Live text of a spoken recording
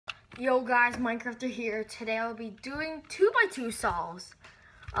Yo guys, Minecrafter here. Today I'll be doing 2x2 solves.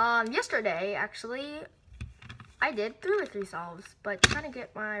 Yesterday, actually, I did 3x3 solves, but trying to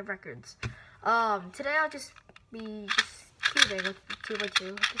get my records. Today I'll just be cubing with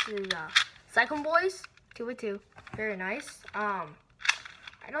 2x2. This is, Cyclone Boys, 2x2. Very nice. I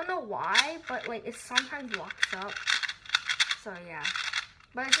don't know why, but, like, it sometimes locks up. So, yeah.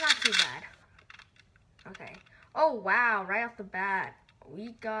 But it's not too bad. Okay. Oh, wow, right off the bat. We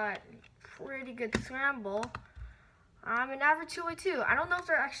got pretty good scramble. An average 2x2. I don't know if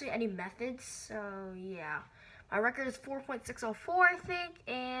there are actually any methods, so yeah. My record is 4.604, I think,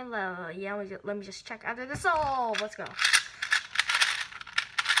 and yeah, let me just check after this. Oh, let's go.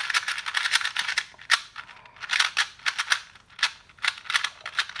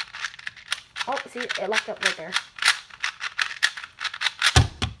 Oh, see, it locked up right there.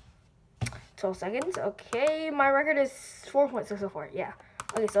 12 seconds. Okay, my record is 4.604. Yeah.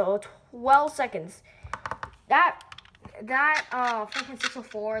 Okay, so 12 seconds. That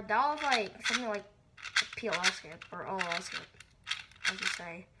 4.604. That was like something like a PLL skip or OLL skip, I should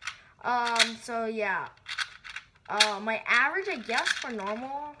say. So yeah. My average, I guess, for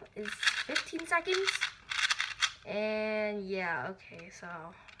normal is 15 seconds. And yeah. Okay, so.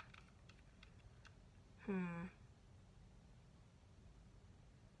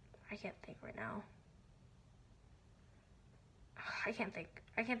 I can't think right now. I can't think.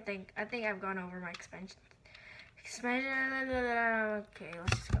 I think I've gone over my expansion. Okay,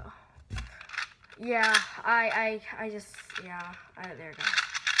 let's just go. Yeah, I just, yeah, there we go.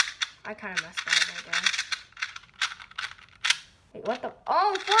 I kind of messed up right there. Wait, what the?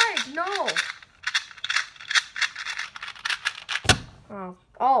 Oh, fudge, no.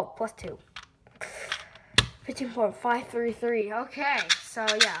 Oh, plus 2. 15.533. Okay, so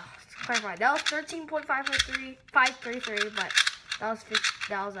yeah. Clarify. That was 13.533, but that was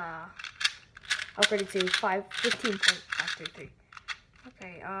upgraded to 15.533.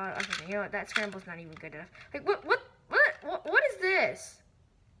 Okay, okay, you know what? That scramble's not even good enough. Like, what is this?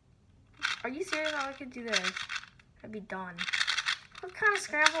 Are you serious? How I could do this? I'd be done. What kind of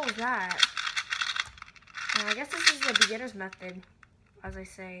scramble is that? I guess this is the beginner's method, as I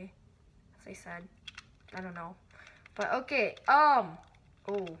said. I don't know, but okay. Oh.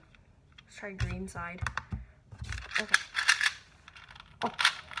 Let's try green side. Okay. Oh.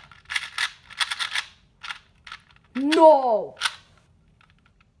 No!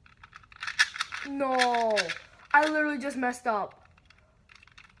 No! I literally just messed up.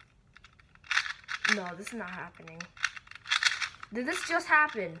 No, this is not happening. Did this just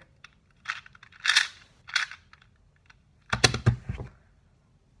happen?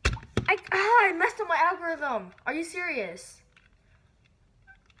 I messed up my algorithm. Are you serious?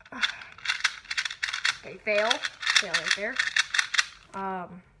 Okay, fail right there.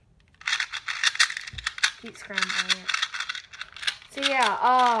 Keep scrambling it. So yeah,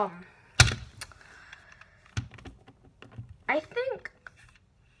 I think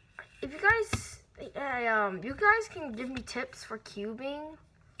if you guys can give me tips for cubing,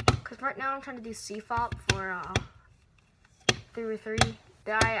 cause right now I'm trying to do CFOP for 3v3.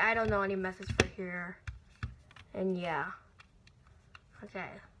 I don't know any methods for here, and yeah.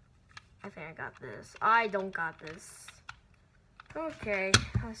 Okay. I think I got this. I don't got this. Okay.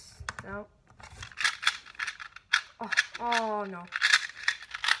 No. Oh no.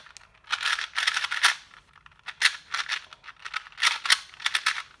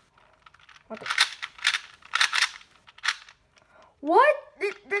 What the? What?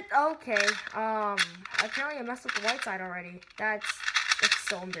 Okay. Apparently I messed up the white side already. It's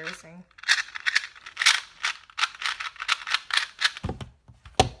so embarrassing.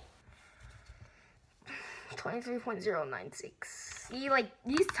 .096. See, like,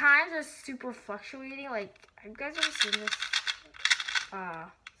 these times are super fluctuating. Like, have you guys ever seen this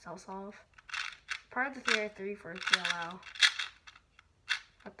solve? Part of the 3i3 for PLL.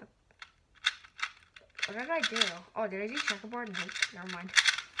 What did I do? Oh, did I do checkerboard? Nope, never mind.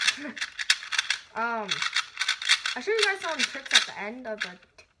 I'll show you guys some tricks at the end of the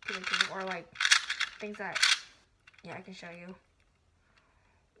 2x2, or like things that, yeah, I can show you.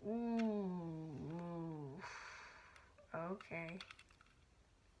 Ooh. Okay.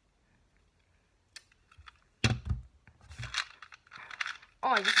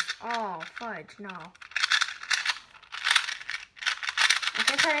 Oh, fudge, no. I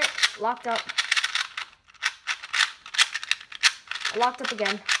can't turn it. Locked up. Locked up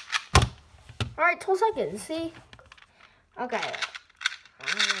again. Alright, 12 seconds, see? Okay.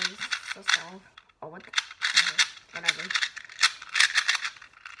 Oh, what the? Whatever.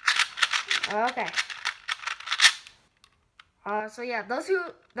 Okay. So yeah, those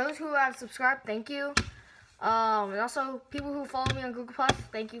who have subscribed, thank you. And also people who follow me on Google Plus,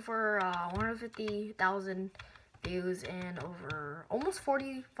 thank you for 150,000 views and over almost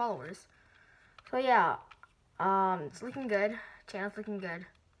 40 followers. So yeah, it's looking good. Channel's looking good.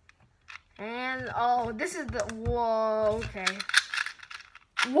 And oh, this is the whoa. Okay.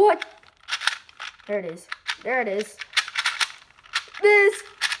 What? There it is. There it is. This.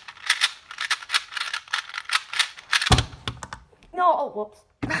 No. Oh, whoops.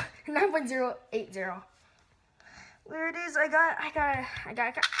 9.080. There it is. I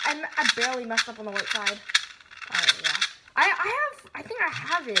barely messed up on the right side. Yeah. I think I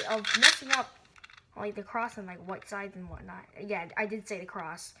have it of messing up like the cross and like white sides and whatnot. Yeah, I did say the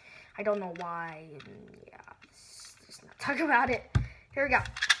cross. I don't know why. And yeah, let's just not talk about it. Here we go.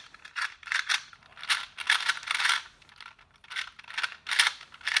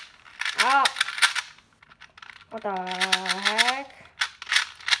 Oh. What the heck?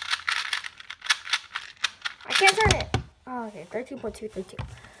 I can't turn it. Oh, okay, 13.232.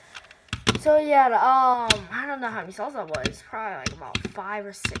 So yeah, I don't know how many cells that was. Probably like about 5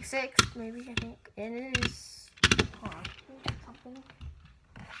 or 6, maybe, I think. And it is, hold on, let me check something.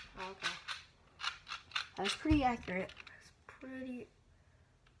 Oh, okay. That's pretty accurate. That's pretty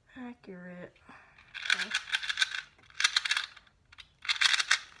accurate.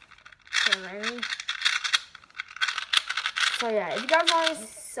 Okay, ready? So yeah, if you guys want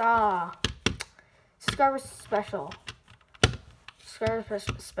subscriber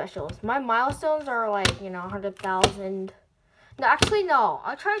specials. My milestones are like, 100,000. No, actually, no.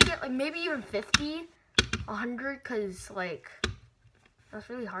 I'll try to get like maybe even 50, 100, because like that's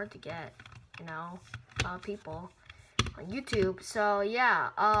really hard to get, people on YouTube. So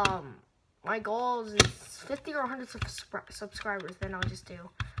yeah, my goal is 50 or 100 subscribers. Then I'll just do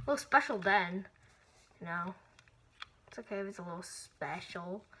a little special then, It's okay if it's a little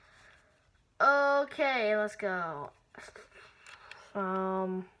special. Okay, let's go.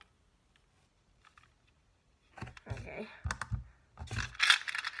 Okay.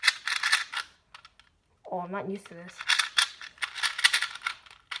 Oh, I'm not used to this.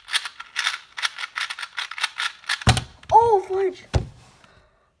 Oh, fudge! I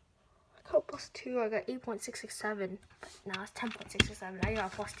got +2. I got 8.667. But now it's 10.667. I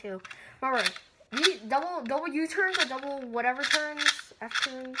got +2. Remember, double U turns or double whatever turns, F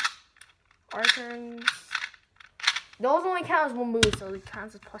turns, R turns. Those only count as one move, so it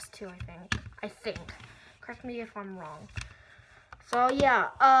counts as +2, I think. Correct me if I'm wrong. So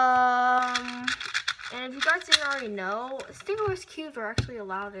yeah, and if you guys didn't already know, Stinger's cubes are actually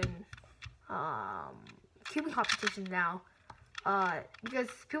allowed in cubing competitions now. Because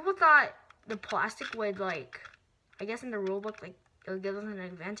people thought the plastic would, like, I guess in the rule book, like, it would give us an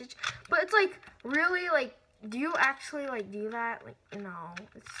advantage. But it's like, really, like, do you actually like do that? Like,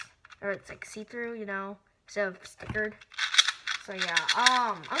 it's like see-through, instead of stickered. So yeah,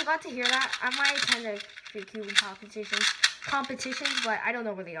 I'm glad to hear that. I might attend a few cubing competitions, but I don't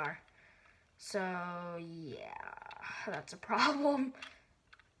know where they are. So yeah, that's a problem.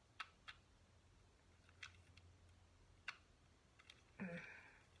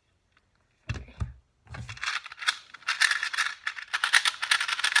 Okay.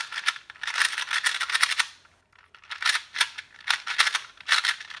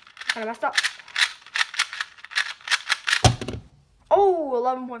 Kind of messed up. Oh,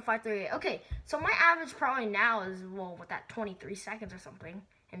 11.538. Okay, so my average probably now is, well, with that 23 seconds or something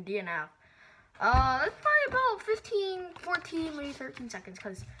in DNF. That's probably about 15, 14, maybe 13 seconds,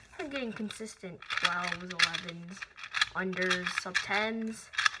 because I'm getting consistent 12s, 11s, unders, sub-10s.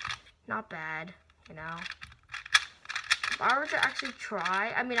 Not bad, If I were to actually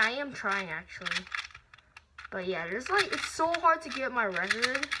try, I mean, I am trying, actually. But yeah, it's so hard to get my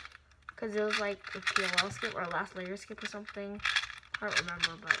record, because it was like a PLL skip or a last layer skip or something. I don't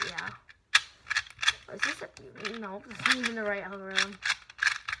remember, but yeah. Is this no, this isn't even the right algorithm.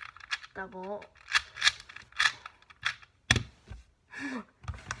 Double.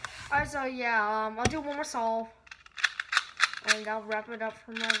 Alright, so yeah, I'll do one more solve. And I'll wrap it up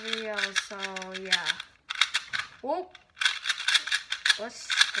for my video, so yeah. Whoop. Let's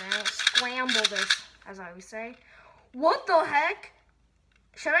scramble this, as I always say. What the heck?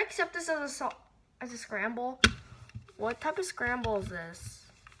 Should I accept this as a scramble? What type of scramble is this?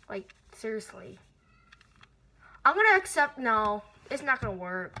 Like, seriously. I'm gonna accept, no. It's not gonna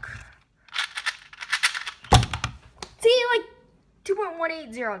work. See, like,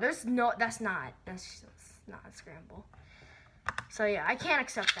 2.180. That's not a scramble. So yeah, I can't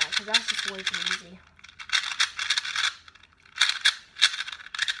accept that, because that's just way too easy.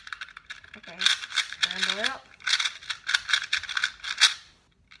 Okay, scramble it up.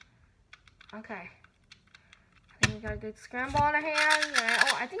 Okay. I think we got a good scramble on our hands. And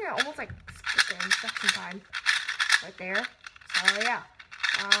I think I almost like skipped in section time right there. So yeah.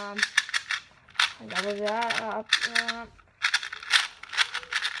 Double that up.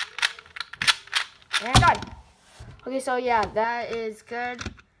 And done. Okay, so yeah, that is good.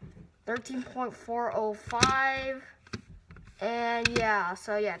 13.405. And yeah,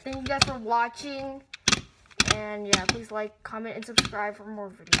 so yeah, thank you guys for watching. And yeah, please like, comment, and subscribe for more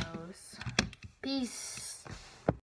videos. Peace.